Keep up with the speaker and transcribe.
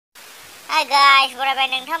Hi guys, बरायबाय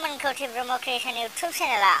नोंथांमोनखौ T.Brahma creation YouTube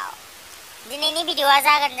channel-आव। दिनैनि भिडिअ'आ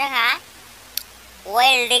जागोन जोंहा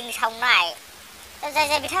वेल्डिं सावनाय।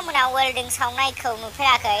 जाय बिथांमोना वेल्डिं सावनायखौ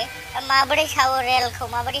नुफेराखै, माबोरै सावो रेलखौ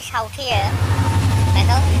माबोरै सावथेयो,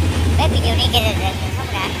 बेखौ बे भिडिअ'नि गेजेरजों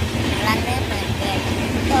नोंथांमोना नुलांनो मोनगोन।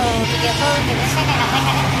 भिडिअ'खौ जोबजासिम नायलांबाय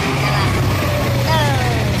थागोन नामा?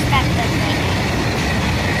 स्टार्ट खालामबाय।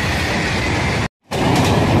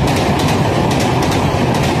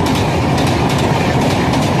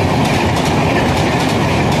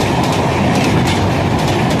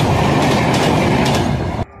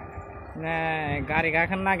 गारि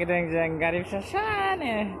गाखोनो नागिरदों जों गारि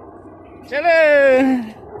फिसानो चलो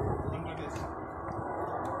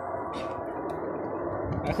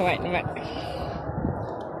गाखोबाय नुबाय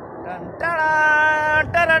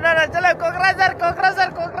चलो Kokrajhar Kokrajhar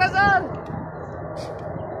Kokrajhar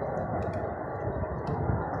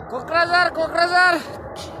Kokrajhar Kokrajhar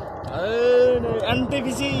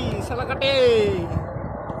NTPC Salakate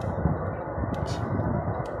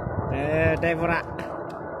T.Brahma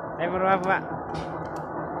T.Brahma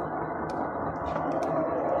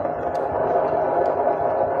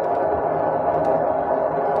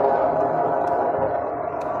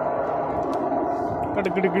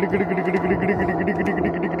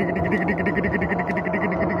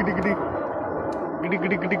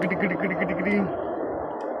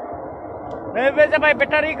बे जाबाय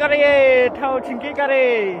बेटारि गारि थाव थिंखि गारि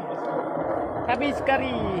थाबिस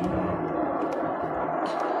गारि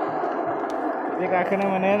बे गाखोनो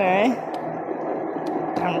मोनो नै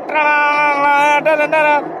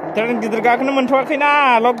ट्रेन गिदिर गाखोनो मोनथ'वाखैना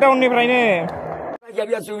लकडाउननिफ्रायनो Ya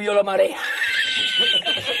había subido la marea.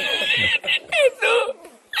 Eso.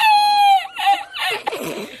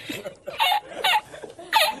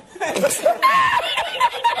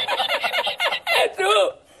 Eso.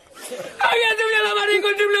 Había subido la marea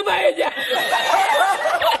con triple paella.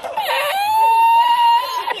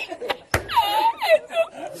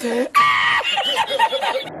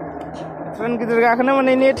 Train गिदिर गाखोनो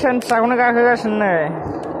मोनैनि ट्रेन फिसाखौनो गाखोगासिनो नै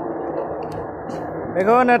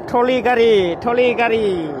बेखौ होनो ट्रलि गारि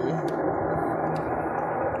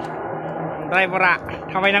ड्राइभारा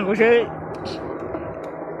थाबायनांगौसै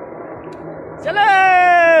चलो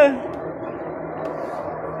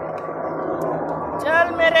चल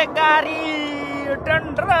मेरे गाड़ी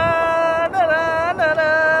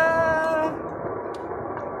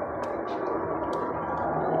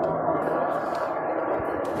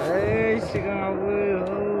सिगाङावबो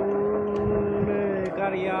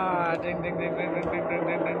गारिया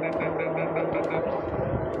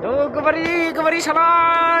गोबारि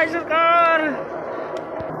सालाय सोरखार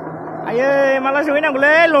आयै माला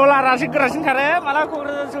सहैनांगौलै ललारासो गोरासिन खारो माला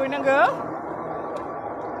क'क्राझार सहैनांगौ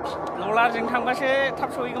ललारजों थांबासो थाब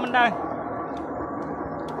सहैगौमोन दां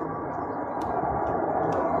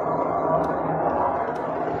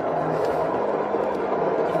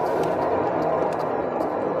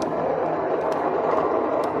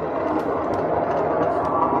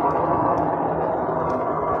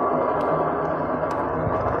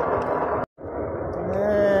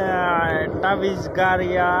habis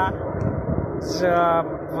garia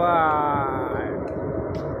jabar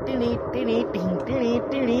tini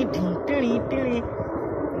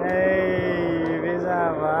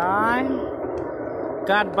bezaban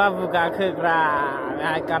kat babu gakhögra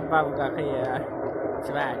kat babu gakhöyo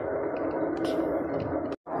coba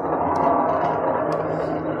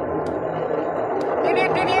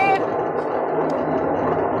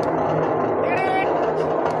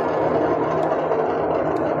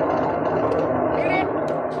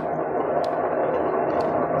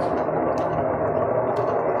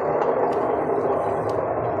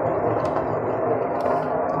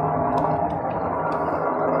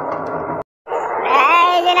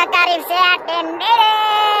Tarif sehat dendere.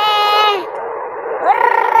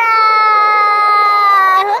 Hurra!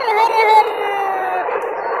 Hur.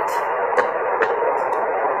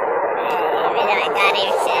 Bila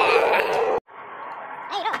tarif sehat.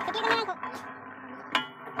 Ayo, pergi ke mana kok?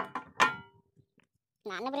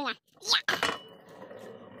 Nah, beri nah. Ya.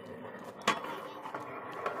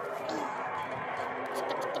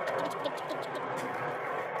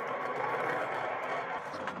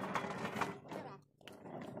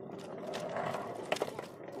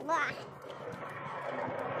 Wah,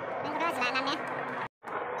 ini udah jalanannya.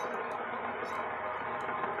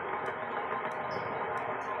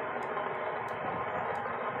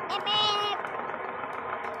 Bebek.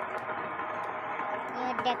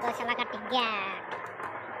 Udah ke Salakatiga.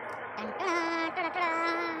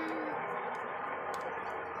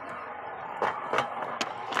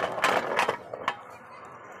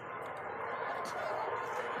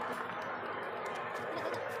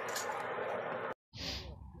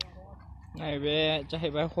 नैबे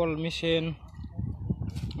जाहैबाय हल machine,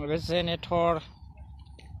 नैबे generator,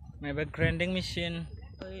 नैबे grinding machine,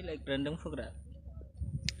 ओइलाय grinding फोग्रा,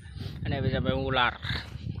 नैबे जाबाय उलार,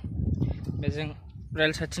 बेजों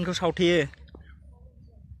rail साइथिंखौ सावथेयो।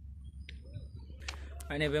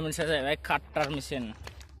 नैबे मोनसेया जाहैबाय काटार मेचिन,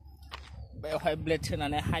 बेवहाय ब्लेड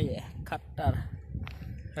सोनानै हायो काटार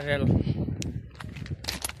रेल।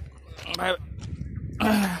 ओमफ्राय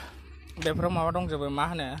बेफोराव माबा दंजोबो, मा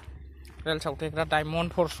होनो rail सावथेग्रा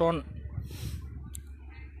diamond person,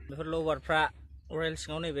 before लबारफ्रा rail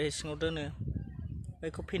सिङाव नैबे सिङाव दोनो,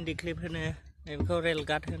 बेखौ फिन्डि क्लिप होनो, नैबेखौ रेल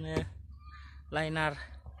गार्ड होनो, लाइनार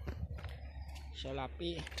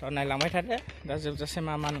सलापि। थ' नायलांबाय थादो दा जोबजासे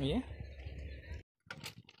मा मा नुयो।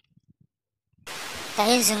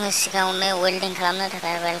 दायो जोङो सिगाङावनो वेल्डिं खालामनो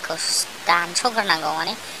थाखाय रेलखौ दानस'ग्रोनांगौ,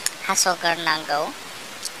 माने हास'ग्रोनांगौ,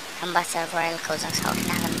 होमबासो रेलखौ जों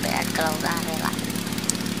सावथेनो हागोन। बिराद गोलाव जाना रेला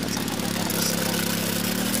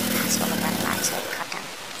हास'ग्रोनानै लानोसै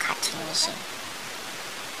काटिं मेचिन।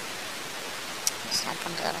 बिसिना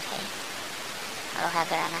बन्द जाबाय थायो, लहा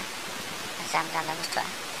गोराना जाम जानाय बुस्थुआ,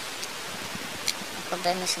 बेखौ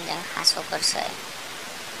बे मेचिनजों हास'ग्रोसै।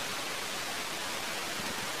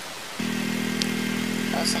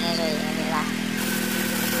 दसेनो जयो बेला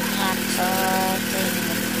मात्र 2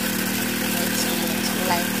 minute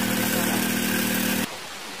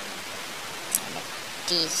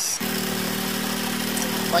dish,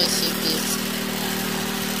 kwise dish.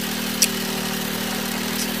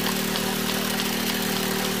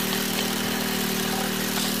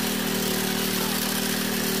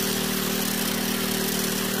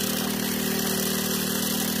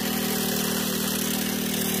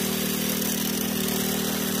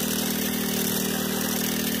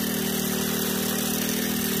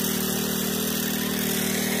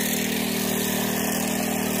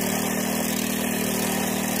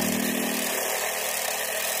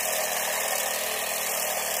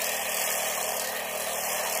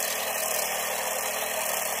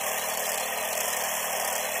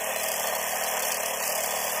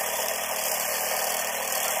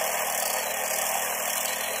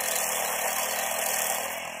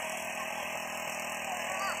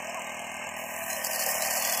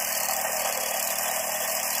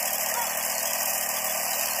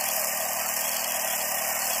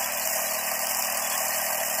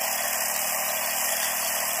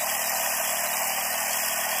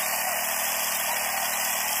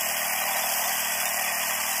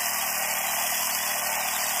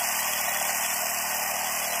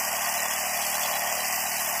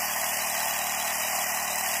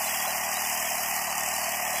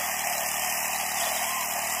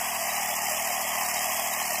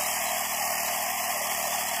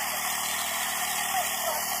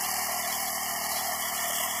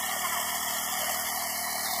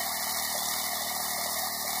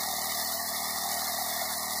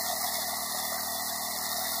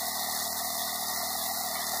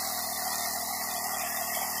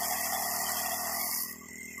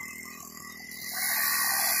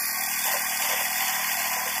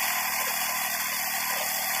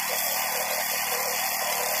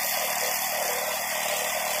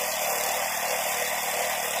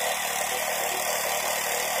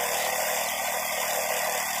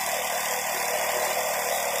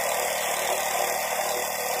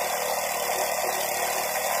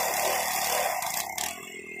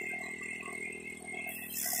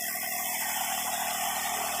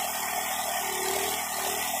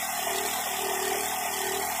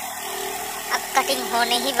 Cutting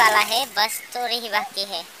होने ही वाला है, बस थोड़ी ही बाकी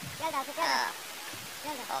है।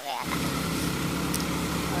 हो गया।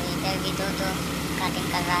 और इधर भी दो कटिंग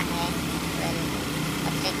कर रहा है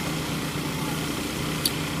पत्रे को।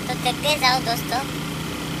 तो देखते जाओ दोस्तों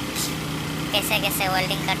कैसे कैसे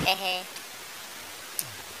वेल्डिंग करते हैं।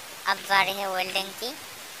 अब बारी है वेल्डिंग की,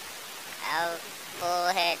 और वो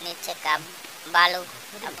है नीचे का बालू,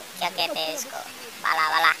 अब क्या कहते हैं इसको, बाला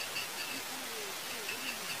वाला,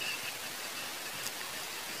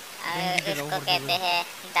 इसको कहते हैं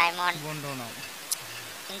डायमंड।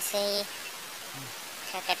 इनसे ही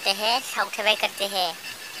क्या कहते हैं, साउथेबाई करते हैं,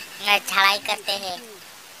 झाड़ाई करते हैं।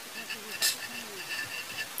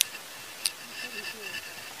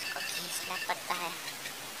 इसको खींचना पड़ता है।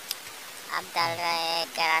 अब डाल रहे हैं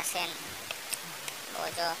केरासिन, वो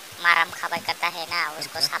जो मारम खबाई करता है ना,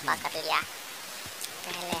 उसको साफा कर लिया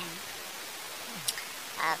पहले।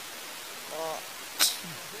 अब वो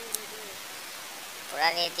पूरा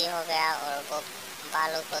रेडी हो गया और वो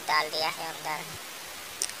बालू को डाल दिया है अंदर,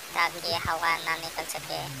 ताकि हवा ना निकल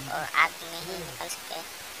सके और आग नहीं निकल सके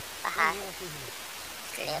बाहर,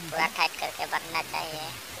 इसलिए पूरा टाइट करके बनना चाहिए।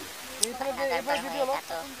 अगर बढ़ेगा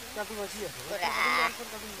तो पूरा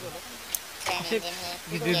ट्रेन इंजन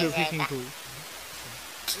ही तेज जाएगा।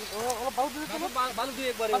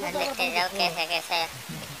 देखते जाओ कैसे कैसे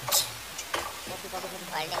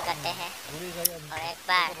वेल्डिंग करते हैं। और एक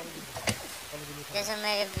बार जैसे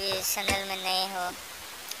मेरे भी चैनल में नए हो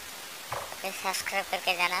तो सब्सक्राइब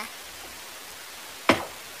करके जाना,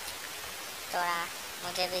 थोड़ा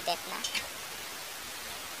मुझे भी देखना।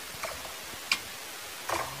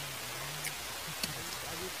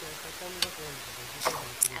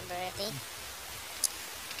 अब रेडी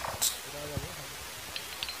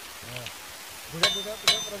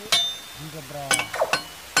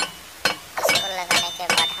इसको लगाने के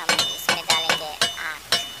बाद हम इसमें डालेंगे आग,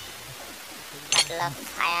 मतलब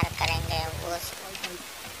फायर करेंगे। वो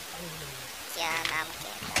क्या नाम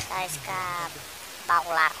क्या इसका,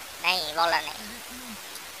 बाउलर नहीं, बॉलर नहीं,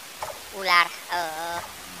 उलार,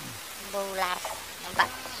 बौलार,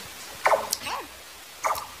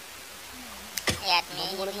 याद में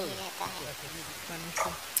ही नहीं रहता है,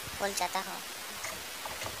 भूल जाता हूँ।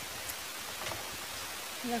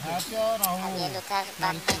 अब ये लुटार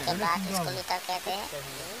बांधने के बाद, इसको लुटार कहते हैं,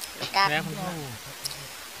 लुटार।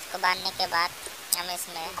 इसको बांधने के बाद हम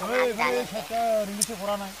इसमें आग डालेंगे,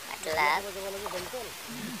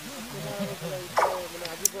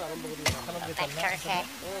 मतलब पेट्रोल से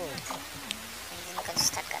इंजन को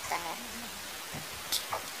स्टार्ट करता है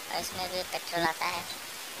और इसमें भी पेट्रोल आता है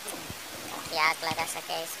ताकि आग लगा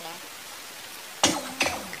सके इसमें।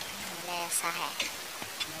 ऐसा है।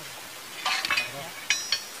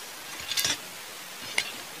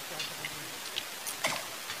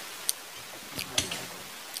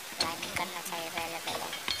 लाइनिंग करना चाहिए पहले पहले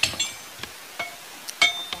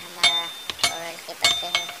ताकि हमारा ऑयल के पत्ते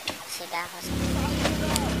सीधा हो सके।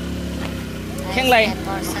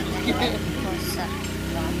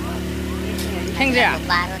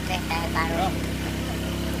 बारूद रहता है, बारूद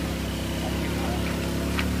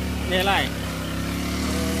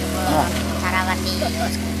थारावती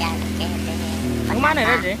उसको क्या कहते हैं, Kemana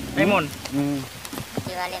deh, Raymond?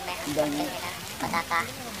 दिवाली में हम करते हैं ना पटाखा,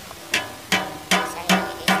 सही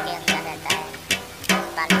इसके अंदर रहता है,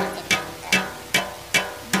 बालटी के अंदर।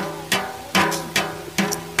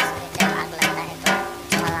 इसमें जब आग लगता है तो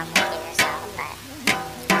ज्वालामुखी जैसा होता है।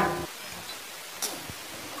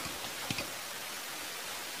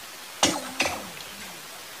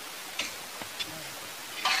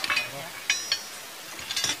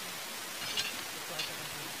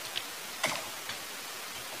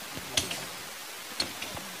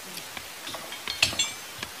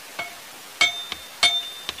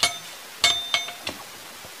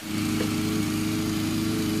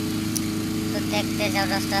 देखते जाओ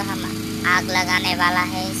दोस्तों, हम आग लगाने वाला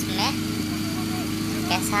है इसमें,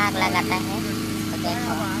 कैसा आग लगाता है तो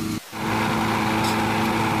देखो।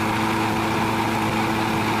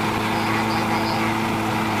 आग लगा लिया,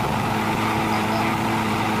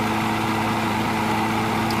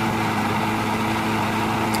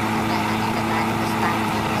 लगाने के बाद उस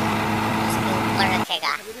बाल्टी को इसके ऊपर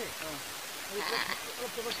रखेगा,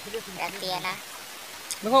 रखती है ना।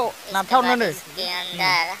 देखो नाथाव ना दे। इसके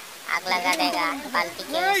अंदर आग लगा देगा, बाल्टी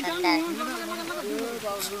के अंदर,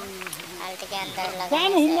 बाल्टी के अंदर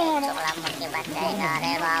लगाने से ज्वालामुखी बन जाएगा।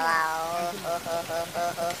 अरे बाबा,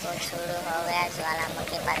 ओ शुरू हो गया,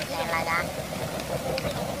 ज्वालामुखी बनने लगा।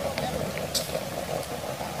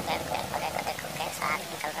 देखो कैसा आग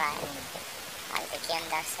निकल रहा है बाल्टी के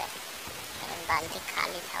अंदर से। बाल्टी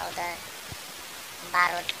खाली था, उधर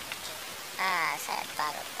बारूद, शायद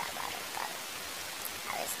बारूद था, बारूद।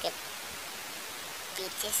 अब इसके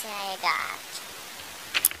पीछे से आएगा,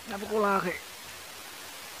 Apa kolah ke?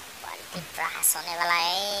 बाल्टी ब्रास होने वाला है।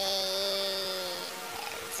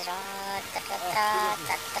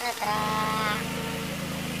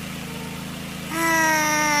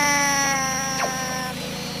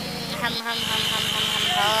 हम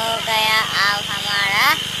हो गया अब हमारा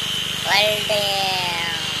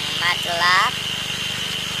वेल्डिंग, मतलब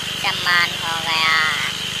सामान हो गया।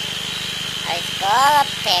 इसको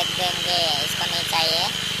फेंक देंगे, इसको नहीं चाहिए।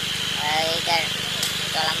 और इधर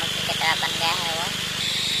ज्वालामुखी की तरह बन गया है वो,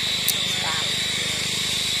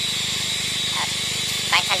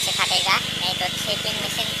 बाइथल से काटेगा, नहीं तो शेपिंग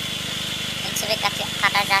मशीन इनसे भी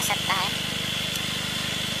काटा जा सकता है,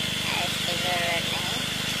 इसकी जरूरत नहीं।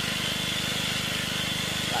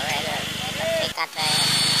 काट रहे हैं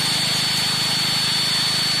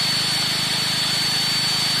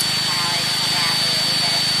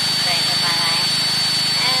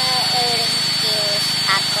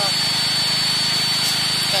आपको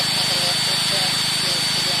देखने के लिए पीछे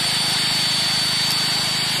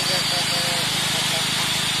वीडियो को जरूर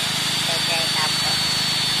देख जाएगा आपको।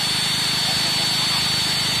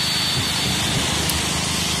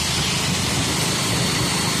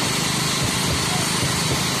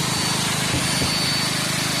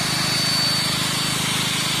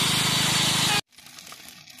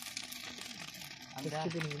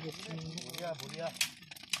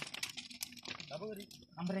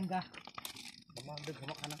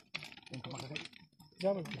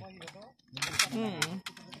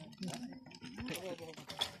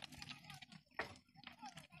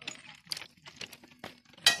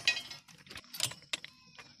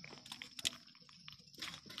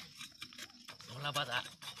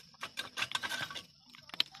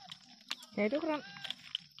 Itu kan.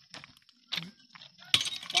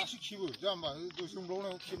 Masih kibu, jangan itu sumber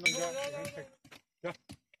orang kibu nggak. Ya,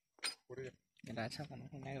 Kita siapa nih?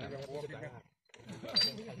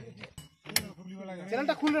 Jangan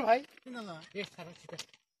tak kulir, bhai.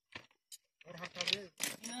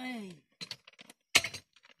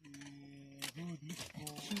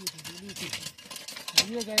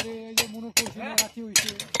 ये गए रे ये मुनो को सुना राखी हुई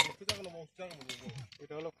है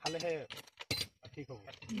এটা হলো খালে হে ঠিক হবে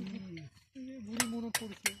ये बुरी मुनो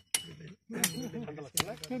पड़ছে ঠান্ডা লাগছে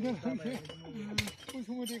না कोई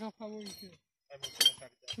समय देखा पाबो इसे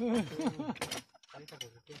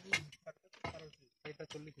এটা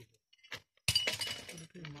 40 কি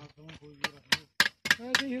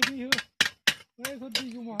देखियो ओए खुद दी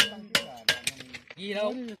जो महान কি রাও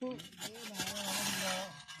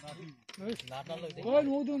ওই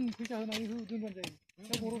নতুন পিঠা না এই নতুন বাজাই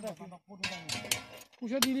সব বড় রাখি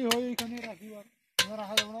পয়সা দিলি হয় এখানে রাখি আর আমরা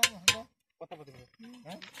রাখা যাব না কথা বলতে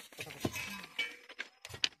হ্যাঁ কথা বলতে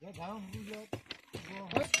এ দাও বুঝো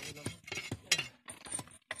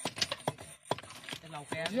Lau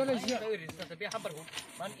kaya. Tapi hampir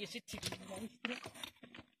man isi tik.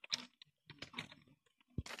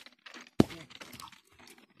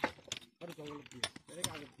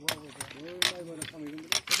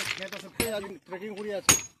 Trekking করে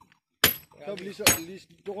আছে সব লিস্ট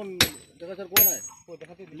যখন দেখা যাচ্ছে কোন নাই ও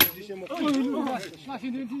দেখাতে লিস্টে মত মাসি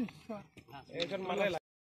দিছি এখন মানে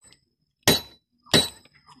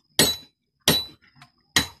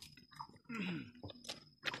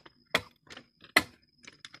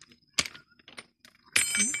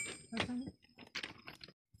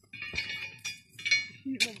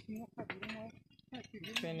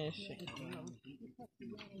Finish.